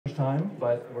time,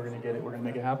 but we're going to get it. We're going to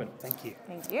make it happen. Thank you.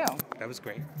 Thank you. That was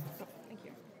great. Thank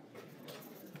you.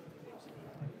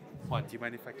 Juan, do you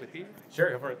mind if I clip here? Sure,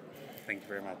 go for it. Thank you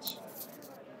very much.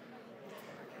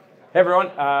 Hey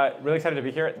everyone, really excited to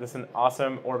be here. This is an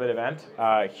awesome Orbit event.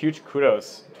 Huge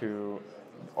kudos to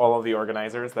all of the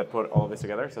organizers that put all of this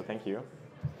together, so thank you.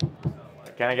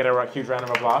 Can I get a huge round of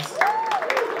applause?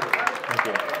 Thank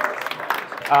you.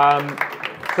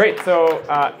 Great, so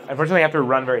unfortunately I have to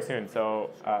run very soon, so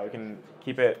we can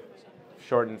keep it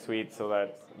short and sweet so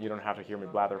that you don't have to hear me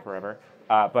blather forever.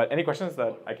 But any questions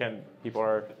that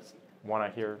people want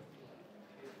to hear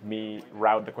me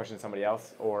route the question to somebody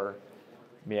else or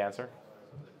me answer?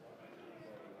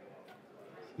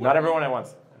 Not everyone at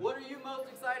once. What are you most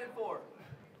excited for?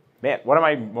 Man, what am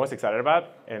I most excited about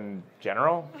in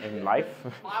general, in life?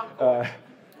 A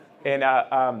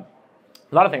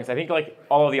lot of things. I think like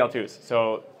all of the L2s.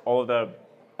 So all of the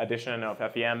addition of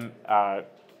FEM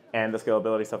and the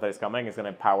scalability stuff that is coming is going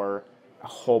to power a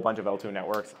whole bunch of L2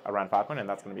 networks around Filecoin, and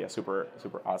that's going to be a super,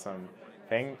 super awesome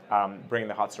thing. Bringing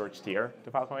the hot storage tier to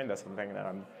Filecoin, that's something that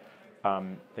I'm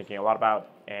thinking a lot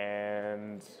about.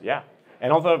 And yeah,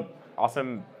 and also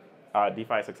awesome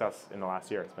DeFi success in the last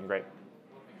year. It's been great.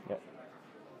 Yeah.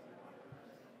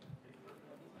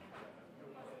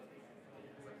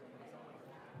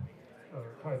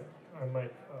 Hi, I'm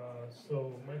Mike.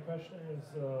 So my question is,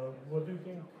 what do you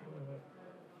think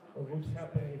would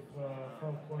happen if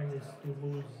Filecoin is to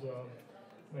lose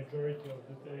majority of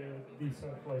the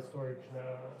decentralized storage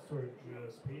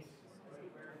space?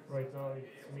 Right now it's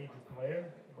a major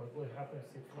player, but what happens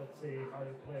if, let's say,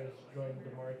 other players join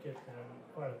the market and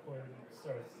Filecoin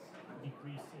starts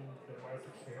decreasing the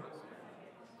market shares?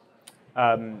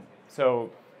 So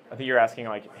I think you're asking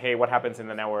like, hey, what happens in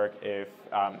the network if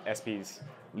SPs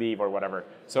leave or whatever?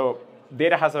 So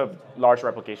data has a large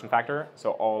replication factor.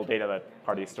 So all data that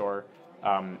parties store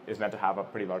is meant to have a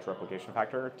pretty large replication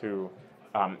factor to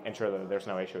ensure that there's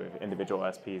no issue if individual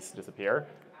SPs disappear.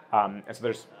 And so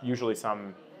there's usually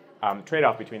some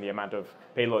trade-off between the amount of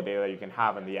payload data that you can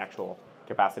have and the actual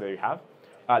capacity that you have.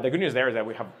 The good news there is that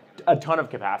we have a ton of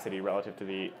capacity relative to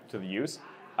the use.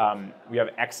 We have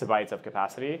exabytes of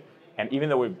capacity, and even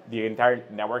though the entire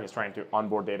network is trying to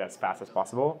onboard data as fast as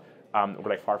possible, we're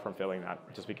like far from filling that,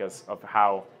 just because of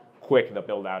how quick the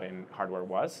build out in hardware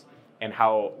was, and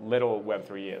how little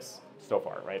Web3 is so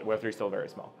far. Right, Web3 is still very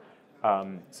small.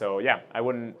 So yeah,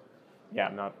 I'm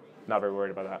not very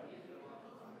worried about that.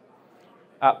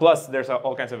 Plus, there's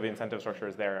all kinds of incentive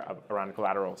structures there around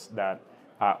collaterals that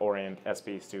orient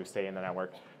SPs to stay in the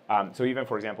network. So even,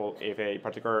 for example, if a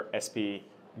particular SP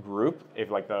group,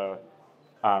 if like the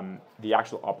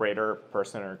actual operator,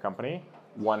 person, or company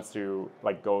wants to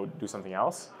like go do something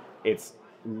else, it's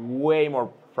way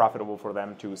more profitable for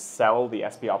them to sell the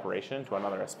SP operation to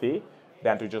another SP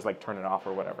than to just like turn it off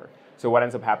or whatever. So what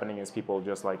ends up happening is people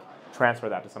just like transfer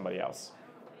that to somebody else.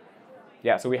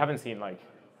 Yeah, so we haven't seen like,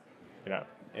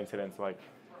 incidents like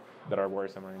that are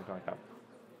worrisome or anything like that.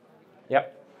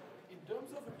 Yep. In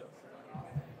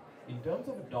terms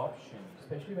of adoption,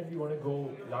 especially when we want to go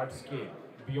large scale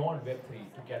beyond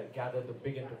Web3 to gather the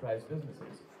big enterprise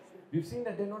businesses, we've seen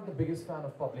that they're not the biggest fan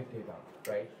of public data,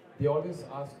 right? They always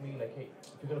ask me like, hey,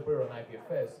 if you're going to put it on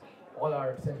IPFS, all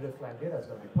our sensitive client data is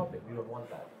going to be public. We don't want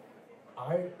that.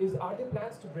 Are there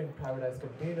plans to bring privatized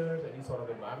containers, any sort of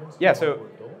environments? Yeah,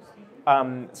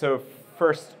 so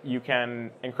first you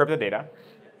can encrypt the data,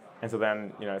 and so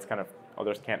then it's kind of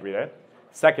others can't read it.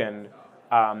 Second,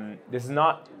 this is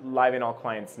not live in all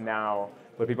clients now,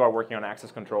 but people are working on access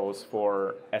controls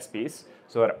for SPs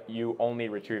so that you only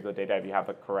retrieve the data if you have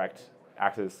the correct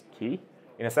access key,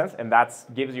 in a sense, and that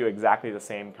gives you exactly the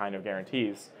same kind of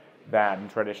guarantees that in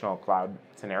traditional cloud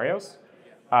scenarios.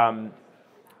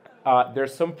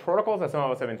 There's some protocols that some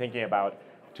of us have been thinking about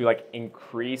to like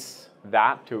increase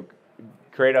that, to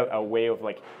create a way of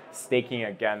like staking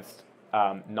against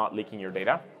not leaking your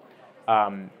data,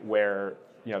 where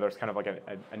there's kind of like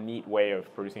a neat way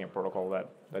of producing a protocol that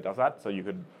does that. So you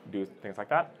could do things like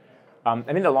that. And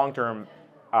in the long term,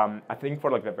 I think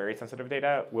for like the very sensitive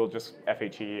data, we'll just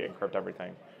FHE encrypt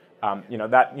everything.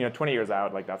 20 years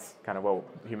out, like that's kind of what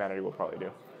humanity will probably do.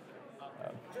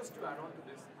 Just to add on to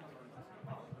this,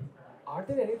 are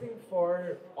there anything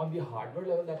on the hardware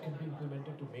level that can be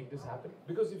implemented to make this happen?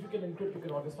 Because if you can encrypt, you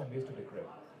can always find ways to decrypt.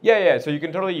 Yeah. So you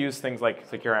can totally use things like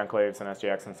secure enclaves and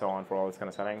SGX and so on for all these kind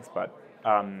of settings. But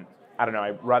I don't know.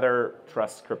 I'd rather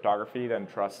trust cryptography than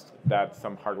trust that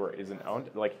some hardware isn't owned.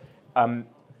 Like, I'm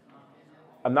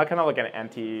not kind of like an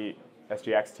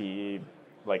anti-SGX TE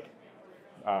like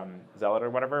zealot or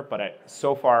whatever. But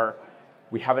so far,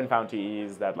 we haven't found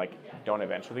TEs that like don't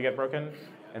eventually get broken.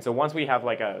 And so once we have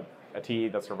like a TE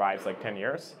that survives like 10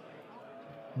 years,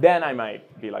 then I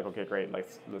might be like, okay, great,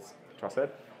 let's trust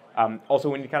it. Also,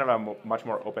 we need kind of a much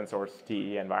more open source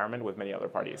TE environment with many other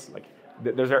parties. Like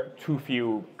there's too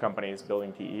few companies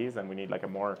building TEs, and we need like a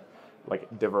more like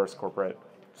diverse corporate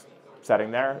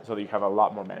setting there so that you have a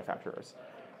lot more manufacturers.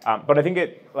 But I think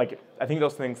I think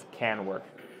those things can work.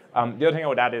 The other thing I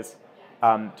would add is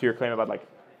to your claim about like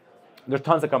there's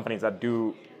tons of companies that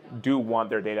do want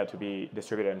their data to be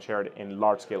distributed and shared in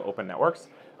large-scale open networks,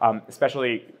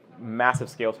 especially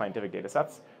massive-scale scientific data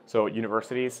sets. So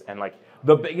universities and like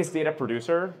the biggest data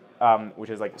producer, which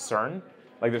is like CERN.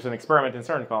 Like there's an experiment in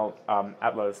CERN called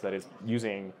Atlas that is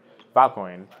using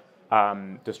Filecoin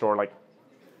to store like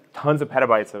tons of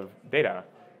petabytes of data,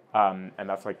 and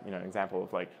that's like an example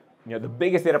of like the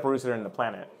biggest data producer in the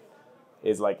planet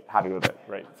is like happy with it,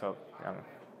 right? So I don't know,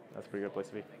 that's a pretty good place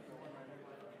to be.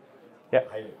 Yeah.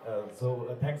 Hi.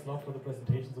 Thanks a lot for the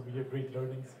presentations over here. Great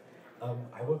learnings.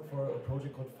 I work for a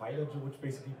project called Filecoin, which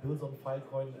basically builds on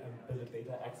Filecoin and build a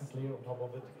data access layer on top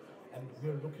of it. And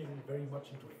we're looking very much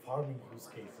into farming use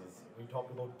cases. We talked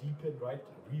about deepin, right?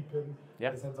 Repin,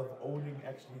 in the sense of owning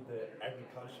actually the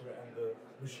agriculture and the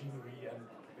machinery and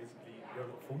basically your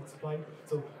food supply.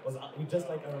 So we just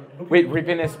like looking. Wait,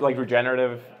 Repin is like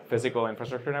regenerative physical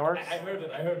infrastructure networks? I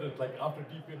heard it like after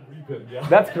deepin, repin. Yeah.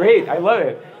 That's great. I love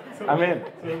it. I'm in.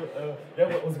 So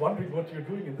I was wondering what you're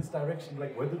doing in this direction.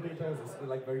 Like weather data is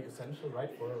like very essential, right?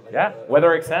 For like,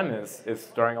 WeatherXM is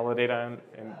storing all the data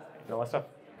and all that stuff.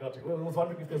 Gotcha. Well, I was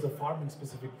wondering if there's a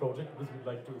farming-specific project which we'd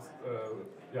like to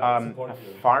support A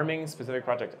you. farming-specific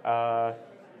project. I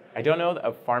don't know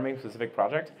a farming-specific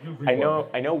project. I know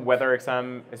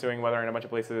WeatherXM is doing weather in a bunch of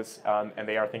places, and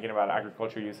they are thinking about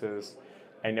agriculture uses.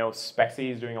 I know Spexy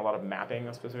is doing a lot of mapping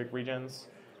of specific regions.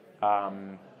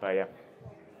 But yeah,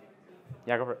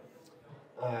 go for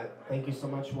it. Thank you so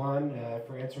much, Juan,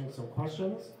 for answering some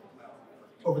questions.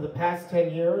 Over the past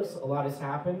 10 years, a lot has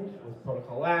happened with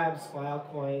Protocol Labs,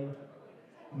 Filecoin.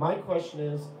 My question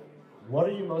is, what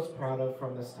are you most proud of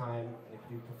from this time? It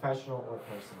could be professional or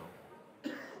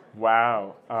personal.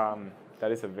 Wow,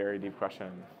 that is a very deep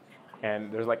question.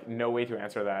 And there's like no way to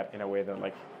answer that in a way that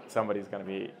like somebody's gonna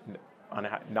be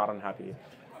not unhappy.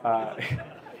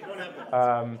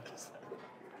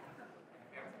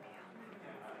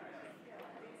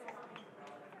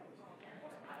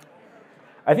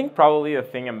 I think probably the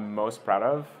thing I'm most proud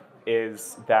of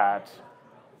is that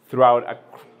throughout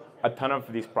a ton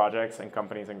of these projects and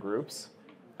companies and groups,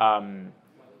 kind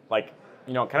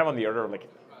of on the order of like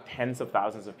tens of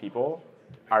thousands of people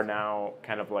are now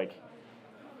kind of like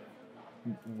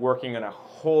working on a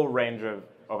whole range of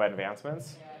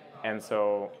advancements. And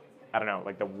so, I don't know,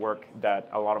 like the work that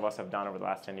a lot of us have done over the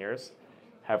last 10 years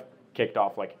have kicked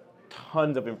off like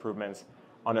tons of improvements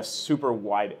on a super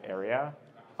wide area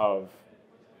of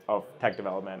tech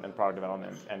development and product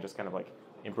development and just kind of like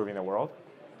improving the world.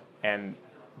 And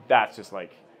that's just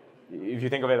like, if you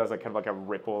think of it as like kind of like a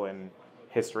ripple in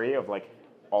history of like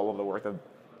all of the work that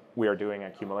we are doing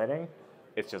and accumulating,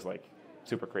 it's just like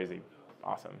super crazy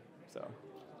awesome. So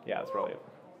yeah, that's really it.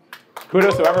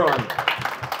 Kudos to everyone.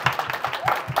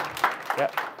 Yeah.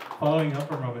 Following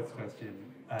up on Robert's question,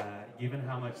 given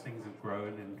how much things have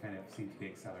grown and kind of seem to be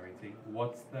accelerating,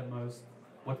 what's been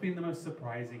the most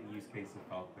surprising use case of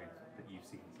Filecoin that you've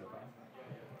seen so far?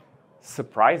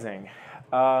 Surprising.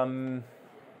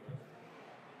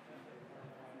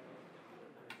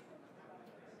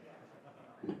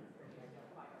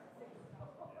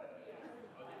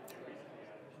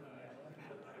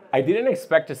 I didn't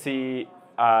expect to see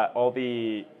all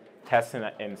the tests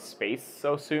in space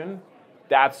so soon.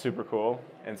 That's super cool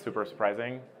and super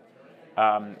surprising.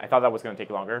 I thought that was going to take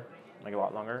longer, like a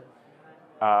lot longer.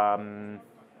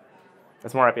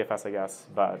 It's more IPFS, I guess,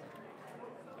 but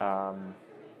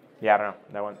yeah, I don't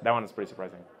know. That one is pretty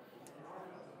surprising.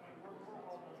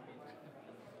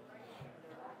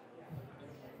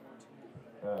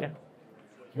 Yeah.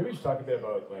 Maybe you should talk a bit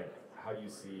about like how you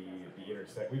see the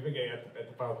intersect. We've been getting at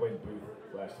the Filecoin booth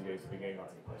the last 2 days. We've been getting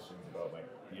lots of questions about like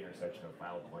the intersection of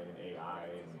Filecoin and AI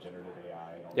and generative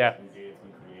AI and all this new data that's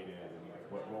being created and like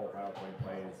what role Filecoin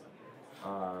plays.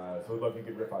 So we'd love if you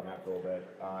could riff on that for a little bit.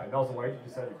 And also, why did you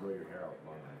decide to grow your hair out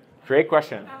long? Great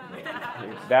question.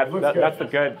 That's a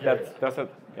good. That's a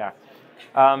yeah.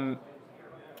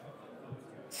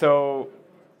 So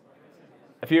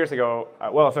a few years ago,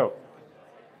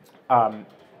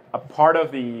 a part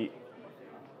of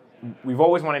we've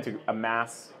always wanted to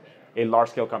amass a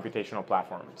large-scale computational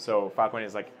platform. So Filecoin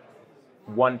is like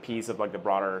one piece of like the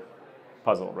broader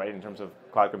puzzle, right, in terms of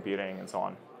cloud computing and so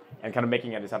on, and kind of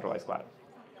making a decentralized cloud.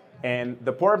 And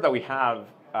the prototype that we have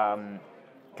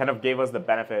kind of gave us the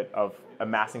benefit of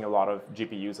amassing a lot of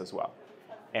GPUs as well.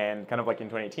 And kind of like in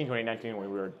 2018, 2019,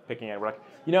 when we were picking it, we're like,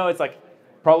 it's like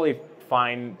probably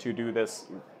fine to do this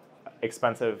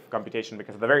expensive computation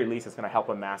because at the very least, it's going to help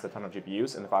amass a ton of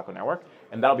GPUs in the Filecoin network,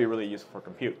 and that'll be really useful for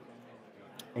compute.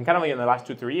 And kind of like in the last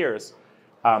 2-3 years,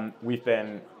 we've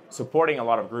been supporting a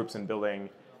lot of groups in building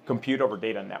compute over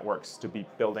data networks to be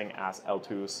building as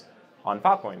L2s on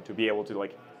Filecoin to be able to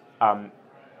like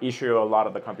issue a lot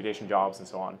of the computation jobs and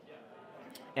so on.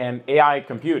 And AI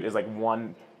compute is like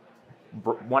one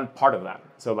part of that.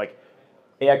 So like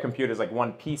AI compute is like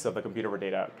one piece of the compute over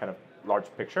data kind of large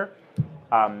picture.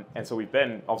 And so we've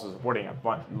been also supporting a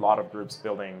lot of groups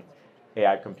building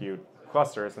AI compute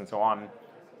clusters and so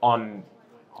on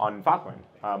Filecoin.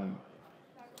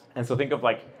 And so think of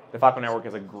like the Filecoin network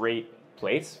as a great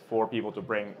place for people to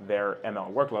bring their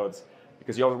ML workloads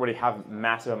because you already have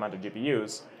massive amount of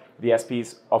GPUs. The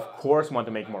SPs, of course, want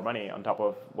to make more money on top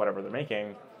of whatever they're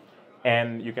making.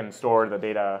 And you can store the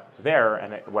data there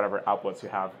and whatever outputs you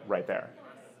have right there.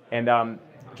 And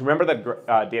remember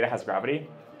that data has gravity.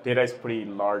 Data is pretty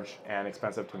large and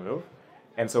expensive to move.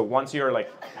 And so once you're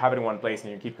like have it in one place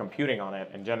and you keep computing on it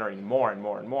and generating more and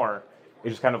more and more, it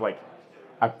just kind of like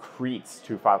accretes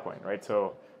to Filecoin, right?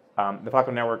 So the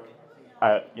Filecoin network,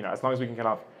 as long as we can kind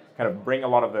of bring a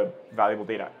lot of the valuable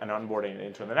data and onboarding it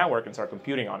into the network and start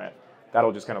computing on it,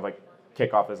 that'll just kind of like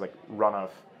kick off this like run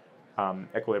of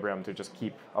equilibrium to just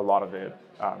keep a lot of the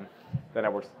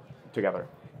networks together.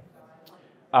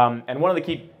 And one of the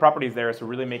key properties there is to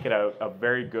really make it a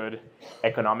very good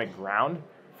economic ground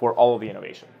for all of the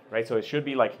innovation, right? So it should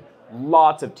be like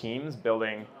lots of teams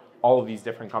building all of these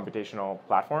different computational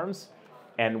platforms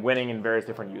and winning in various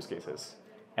different use cases.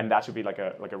 And that should be like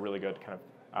a really good kind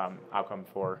of outcome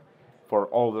for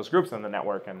all of those groups on the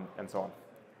network and so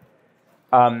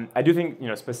on. I do think,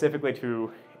 specifically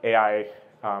to AI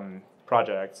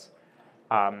projects,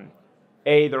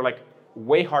 they're like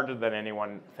way harder than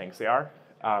anyone thinks they are.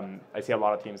 I see a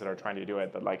lot of teams that are trying to do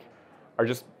it that like are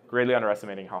just greatly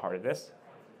underestimating how hard it is.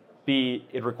 B,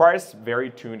 it requires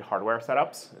very tuned hardware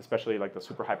setups, especially like the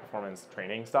super high performance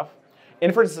training stuff.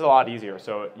 Inference is a lot easier,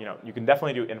 so you can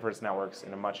definitely do inference networks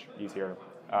in a much easier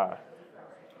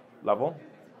level.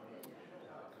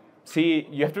 C,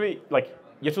 you have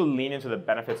to lean into the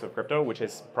benefits of crypto, which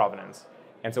is provenance.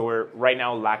 And so we're right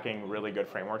now lacking really good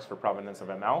frameworks for provenance of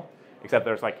ML, except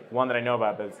there's like one that I know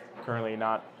about that's currently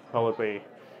not publicly,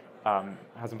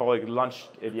 hasn't publicly launched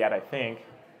it yet, I think.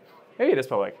 Maybe it is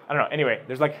public, I don't know. Anyway,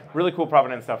 there's like really cool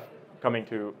provenance stuff coming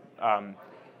to Filecoin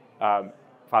and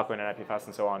IPFS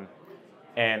and so on.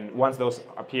 And once those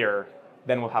appear,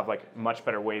 then we'll have like much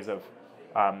better ways of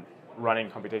running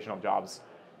computational jobs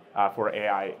for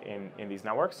AI in these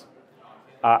networks.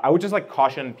 I would just like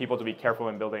caution people to be careful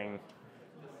in building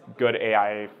good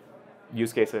AI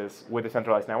use cases with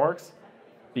decentralized networks,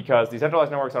 because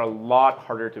decentralized networks are a lot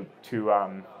harder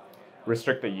to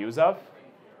restrict the use of.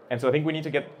 And so I think we need to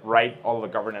get right all of the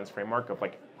governance framework of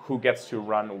like who gets to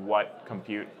run what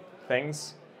compute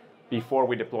things before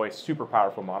we deploy super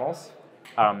powerful models,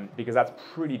 because that's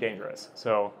pretty dangerous.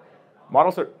 So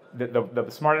models are, the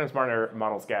smarter and smarter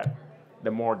models get,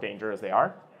 the more dangerous they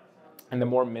are, and the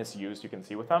more misuse you can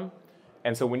see with them.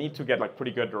 And so we need to get like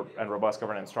pretty good and robust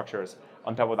governance structures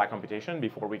on top of that computation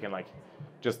before we can like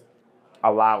just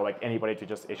allow like anybody to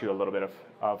just issue a little bit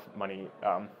of money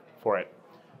for it.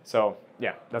 So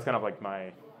yeah, that's kind of like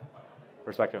my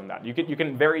perspective on that. You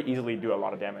can very easily do a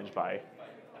lot of damage by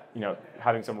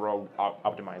having some rogue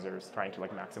optimizers trying to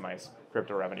like maximize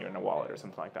crypto revenue in a wallet or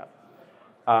something like that.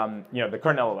 The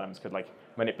current LLMs could like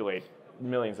manipulate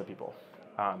millions of people,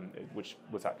 which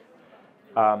would suck.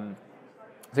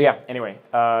 So yeah, anyway,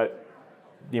 the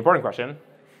important question,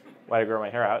 why did I grow my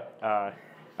hair out? I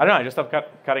don't know, I just stopped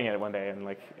cutting it one day and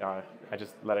like I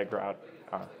just let it grow out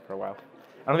for a while.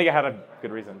 I don't think I had a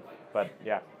good reason, but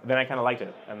yeah. Then I kind of liked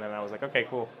it, and then I was like, okay,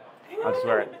 cool, I'll just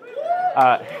wear it.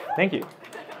 Thank you.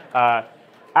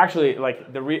 Actually, like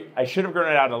I should have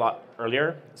grown it out a lot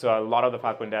earlier. So a lot of the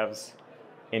Filecoin devs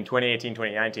in 2018,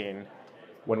 2019,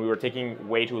 when we were taking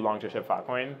way too long to ship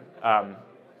Filecoin,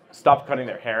 stopped cutting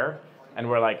their hair, and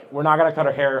we're like, we're not gonna cut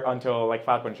our hair until like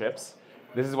Filecoin ships.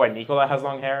 This is why Nikola has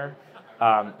long hair.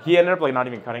 He ended up like not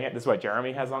even cutting it. This is why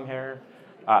Jeremy has long hair.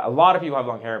 A lot of people have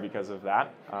long hair because of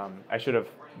that. I should have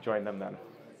joined them then.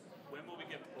 When will we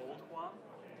get Bold Juan?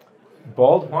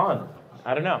 Bold Juan?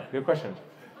 I don't know. Good question.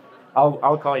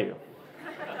 I'll call you.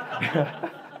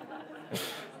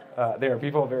 There are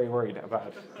people very worried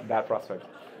about that prospect.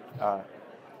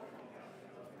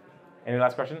 Any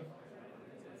last question?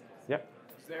 Yep.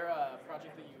 Is there a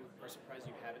project that you are surprised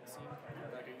you haven't seen,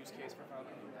 like a use case for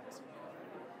Filecoin you haven't seen?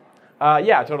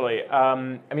 Yeah, totally. I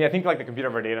mean, I think like the computer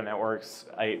over data networks,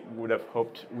 I would have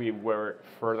hoped we were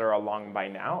further along by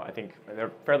now. I think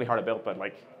they're fairly hard to build, but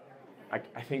like, I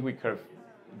think we could have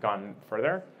gone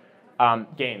further.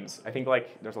 Games, I think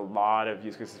like there's a lot of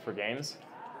use cases for games.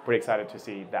 Pretty excited to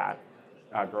see that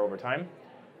grow over time.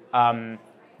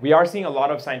 We are seeing a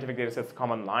lot of scientific data sets come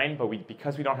online, but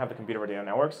because we don't have the computer over data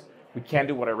networks, we can't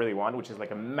do what I really want, which is like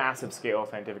a massive scale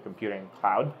scientific computing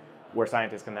cloud, where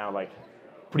scientists can now like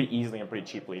pretty easily and pretty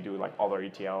cheaply do like all their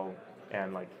ETL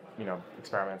and like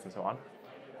experiments and so on.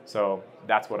 So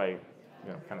that's what I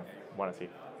kind of want to see.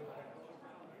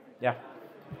 Yeah,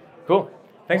 cool.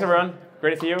 Thanks everyone.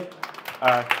 Great to see you.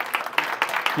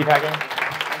 Keep hacking.